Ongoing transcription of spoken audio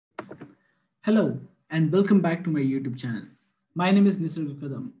Hello and welcome back to my YouTube channel. My name is Nisarg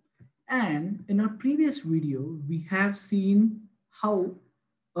Kadam, and in our previous video we have seen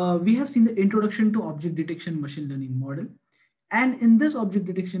the introduction to object detection machine learning model. And in this object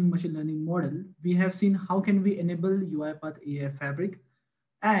detection machine learning model, we have seen how can we enable UiPath AI Fabric,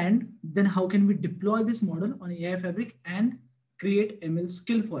 and then how can we deploy this model on AI Fabric and create ML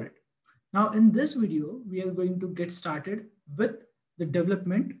skill for it. Now in this video, we are going to get started with the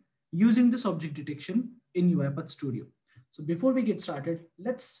development using this object detection in UiPath Studio. So before we get started,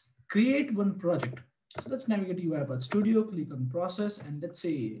 let's create one project. So let's navigate to UiPath Studio, click on process, and let's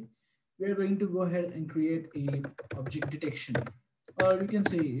say we're going to go ahead and create a object detection, or you can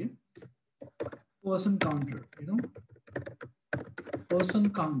say person counter, person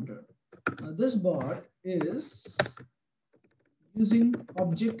counter. Now this bot is using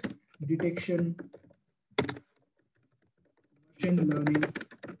object detection machine learning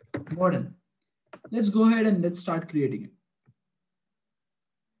model. Let's go ahead and let's start creating it.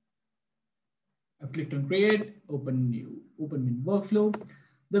 I've clicked on create, open new workflow.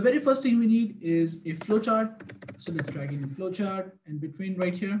 The very first thing we need is a flowchart. So let's drag in a flowchart and between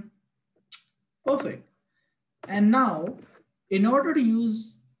right here. Perfect. And now, in order to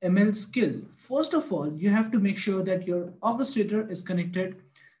use ML skill, first of all, you have to make sure that your orchestrator is connected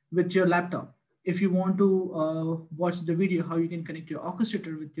with your laptop. If you want to watch the video, how you can connect your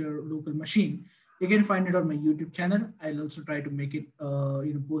orchestrator with your local machine, you can find it on my YouTube channel. I'll also try to make it,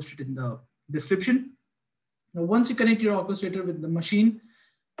 post it in the description. Now, once you connect your orchestrator with the machine,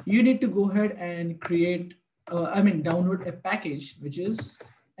 you need to go ahead and create, download a package, which is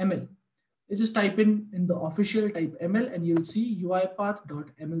ML. You just type in the official type ML and you'll see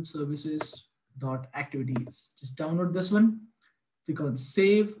uipath.mlservices.activities. Just download this one, click on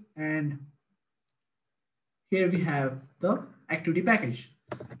save, and here we have the activity package.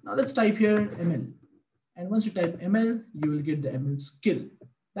 Now let's type here ML. And once you type ML, you will get the ML skill.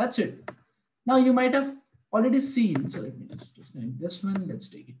 That's it. Now you might have already seen, so let me just disconnect this one. Let's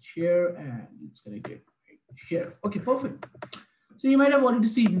take it here and let's connect it right here. Okay, perfect. So you might have already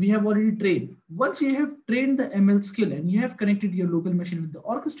seen, we have already trained. Once you have trained the ML skill and you have connected your local machine with the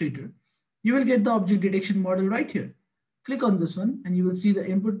orchestrator, you will get the object detection model right here. Click on this one and you will see the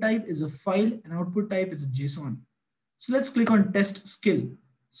input type is a file and output type is a JSON. So let's click on test skill.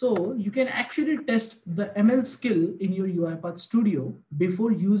 So you can actually test the ML skill in your UiPath Studio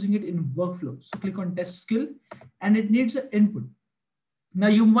before using it in workflow. So click on test skill and it needs an input. Now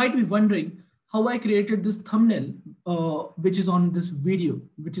you might be wondering how I created this thumbnail, which is on this video,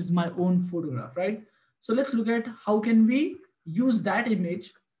 which is my own photograph, right? So let's look at how can we use that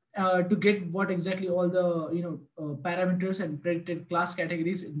image to get what exactly all the parameters and predicted class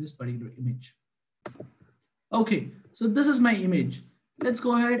categories in this particular image. Okay, so this is my image. Let's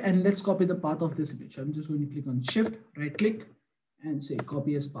go ahead and let's copy the path of this image. I'm just going to click on shift, right click, and say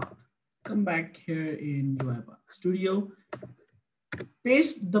copy as path. Come back here in UiPath Studio,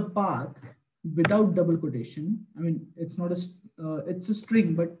 paste the path without double quotation. I mean, it's not it's a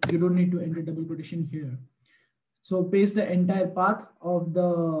string, but you don't need to enter double quotation here. So paste the entire path of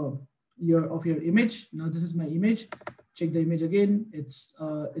your image. Now this is my image. Check the image again. It's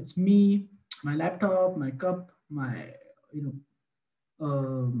me, my laptop, my cup, my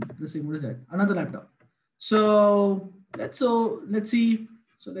let's see, what is that? Another laptop. So let's see.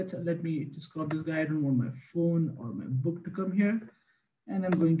 So let me just crop this guy. I don't want my phone or my book to come here, and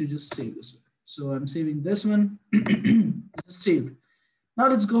I'm going to just save this one. So I'm saving this one. Just saved. Now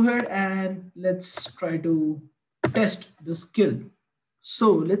let's go ahead and let's try to test the skill.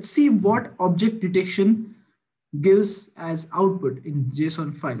 So let's see what object detection gives as output in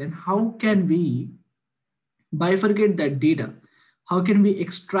JSON file, and how can we bifurcate that data? How can we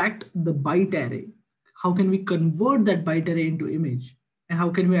extract the byte array? How can we convert that byte array into image? And how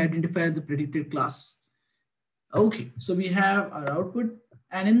can we identify the predicted class? Okay, so we have our output,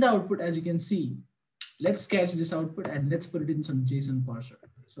 and in the output, as you can see, let's catch this output and let's put it in some JSON parser.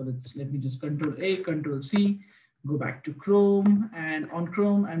 So let me just Control A, Control C, go back to Chrome, and on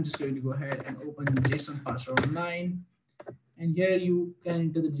Chrome, I'm just going to go ahead and open JSON parser online, and here you can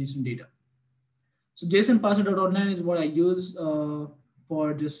enter the JSON data. So JSON parser.online is what I use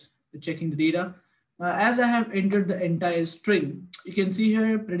for just checking the data. As I have entered the entire string, you can see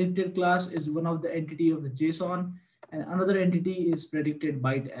here predicted class is one of the entity of the JSON, and another entity is predicted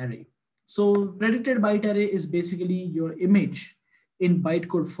byte array. So predicted byte array is basically your image in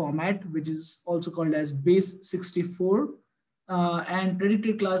bytecode format, which is also called as base 64. And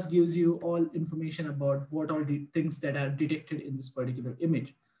predicted class gives you all information about what are the things that are detected in this particular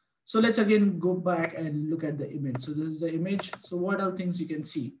image. So let's again go back and look at the image. So this is the image. So what are things you can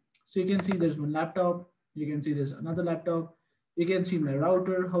see? So you can see there's one laptop. You can see there's another laptop. You can see my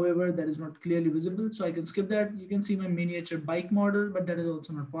router. However, that is not clearly visible. So I can skip that. You can see my miniature bike model, but that is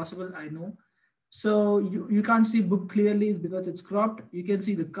also not possible. I know. So you can't see book clearly is because it's cropped. You can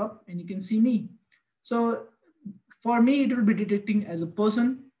see the cup and you can see me. So for me, it will be detecting as a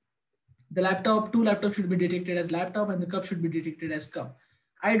person. The laptop, two laptops should be detected as laptop and the cup should be detected as cup.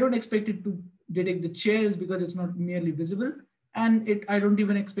 I don't expect it to detect the chairs because it's not merely visible. And I don't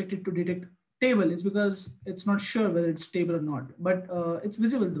even expect it to detect table. It's because it's not sure whether it's table or not, but it's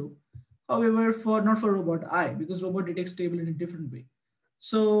visible though. However, not for robot eye, because robot detects table in a different way.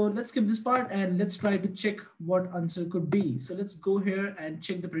 So let's skip this part and let's try to check what answer could be. So let's go here and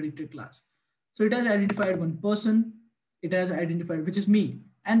check the predicted class. So it has identified one person. It has identified, which is me.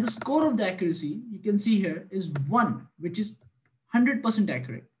 And the score of the accuracy you can see here is 1, which is 100%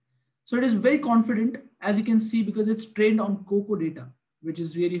 accurate. So it is very confident, as you can see, because it's trained on COCO data, which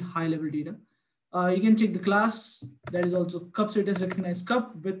is really high level data. You can check the class, that is also cup. So it has recognized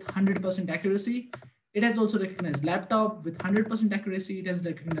cup with 100% accuracy. It has also recognized laptop with 100% accuracy. It has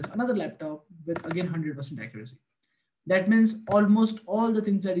recognized another laptop with again 100% accuracy. That means almost all the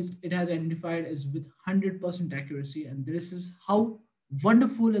things that it has identified is with 100% accuracy. And this is how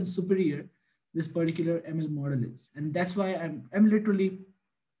wonderful and superior this particular ML model is. And that's why I'm literally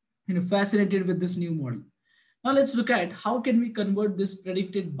fascinated with this new model. Now let's look at how can we convert this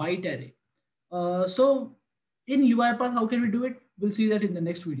predicted byte array. So in UiPath, how can we do it? We'll see that in the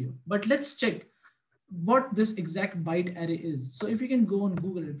next video. But let's check what this exact byte array is. So if you can go on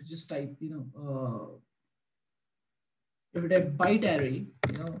Google and just type, if you type byte array,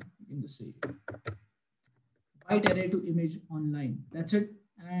 you can just say byte array to image online. That's it.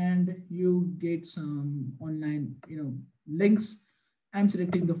 And you get some online, links. I'm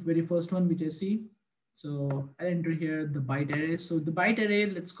selecting the very first one, which I see. So I'll enter here the byte array. So the byte array,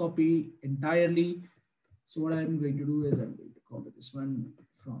 let's copy entirely. So what I'm going to do is I'm going to copy this one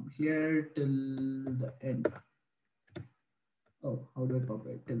from here till the end. Oh, how do I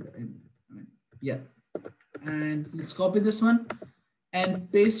copy it till the end? Yeah. And let's copy this one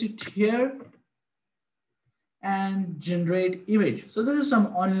and paste it here and generate image. So this is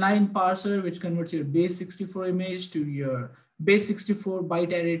some online parser which converts your base 64 image to your base 64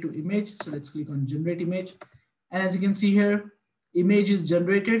 byte array to image. So let's click on generate image. And as you can see here, image is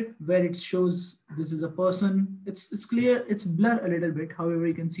generated where it shows this is a person. It's clear, it's blurred a little bit. However,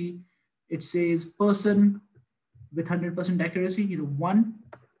 you can see it says person with 100% accuracy, 1.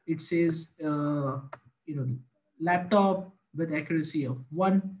 It says, laptop with accuracy of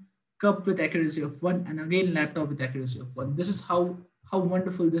 1, cup with accuracy of 1, and again, laptop with accuracy of 1. This is how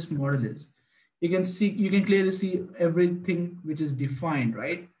wonderful this model is. You can clearly see everything which is defined,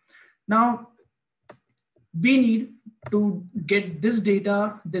 right? Now, we need to get this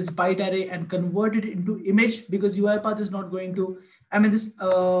data, this byte array, and convert it into image, because UiPath is not going to, this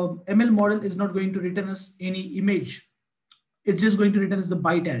ML model is not going to return us any image. It's just going to return us the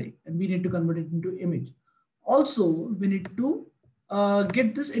byte array, and we need to convert it into image. Also, we need to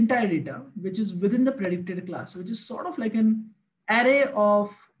get this entire data, which is within the predicted class, which is sort of like an array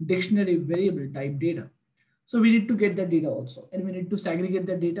of dictionary variable type data. So we need to get that data also, and we need to segregate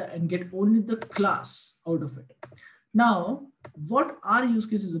that data and get only the class out of it. Now, what our use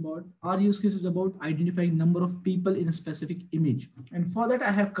case is about? Our use case is about identifying number of people in a specific image. And for that,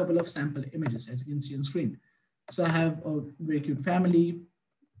 I have a couple of sample images, as you can see on screen. So I have a very cute family.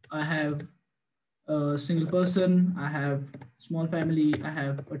 I have a single person. I have small family. I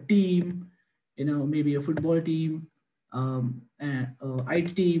have a team, maybe a football team,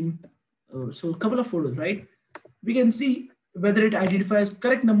 IT team. So a couple of photos, right? We can see whether it identifies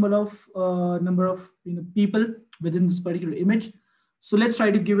correct number of people within this particular image. So let's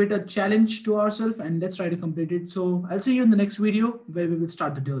try to give it a challenge to ourselves and let's try to complete it. So I'll see you in the next video where we will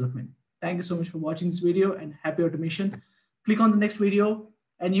start the development. Thank you so much for watching this video and happy automation. Click on the next video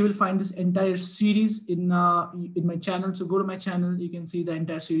and you will find this entire series in my channel. So go to my channel. You can see the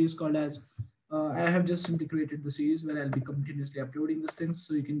entire series called as I have just simply created the series where I'll be continuously uploading these things.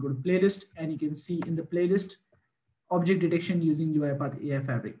 So you can go to playlist and you can see in the playlist object detection using UiPath AI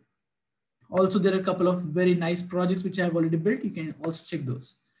Fabric. Also, there are a couple of very nice projects which I have already built. You can also check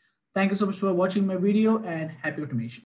those. Thank you so much for watching my video and happy automation.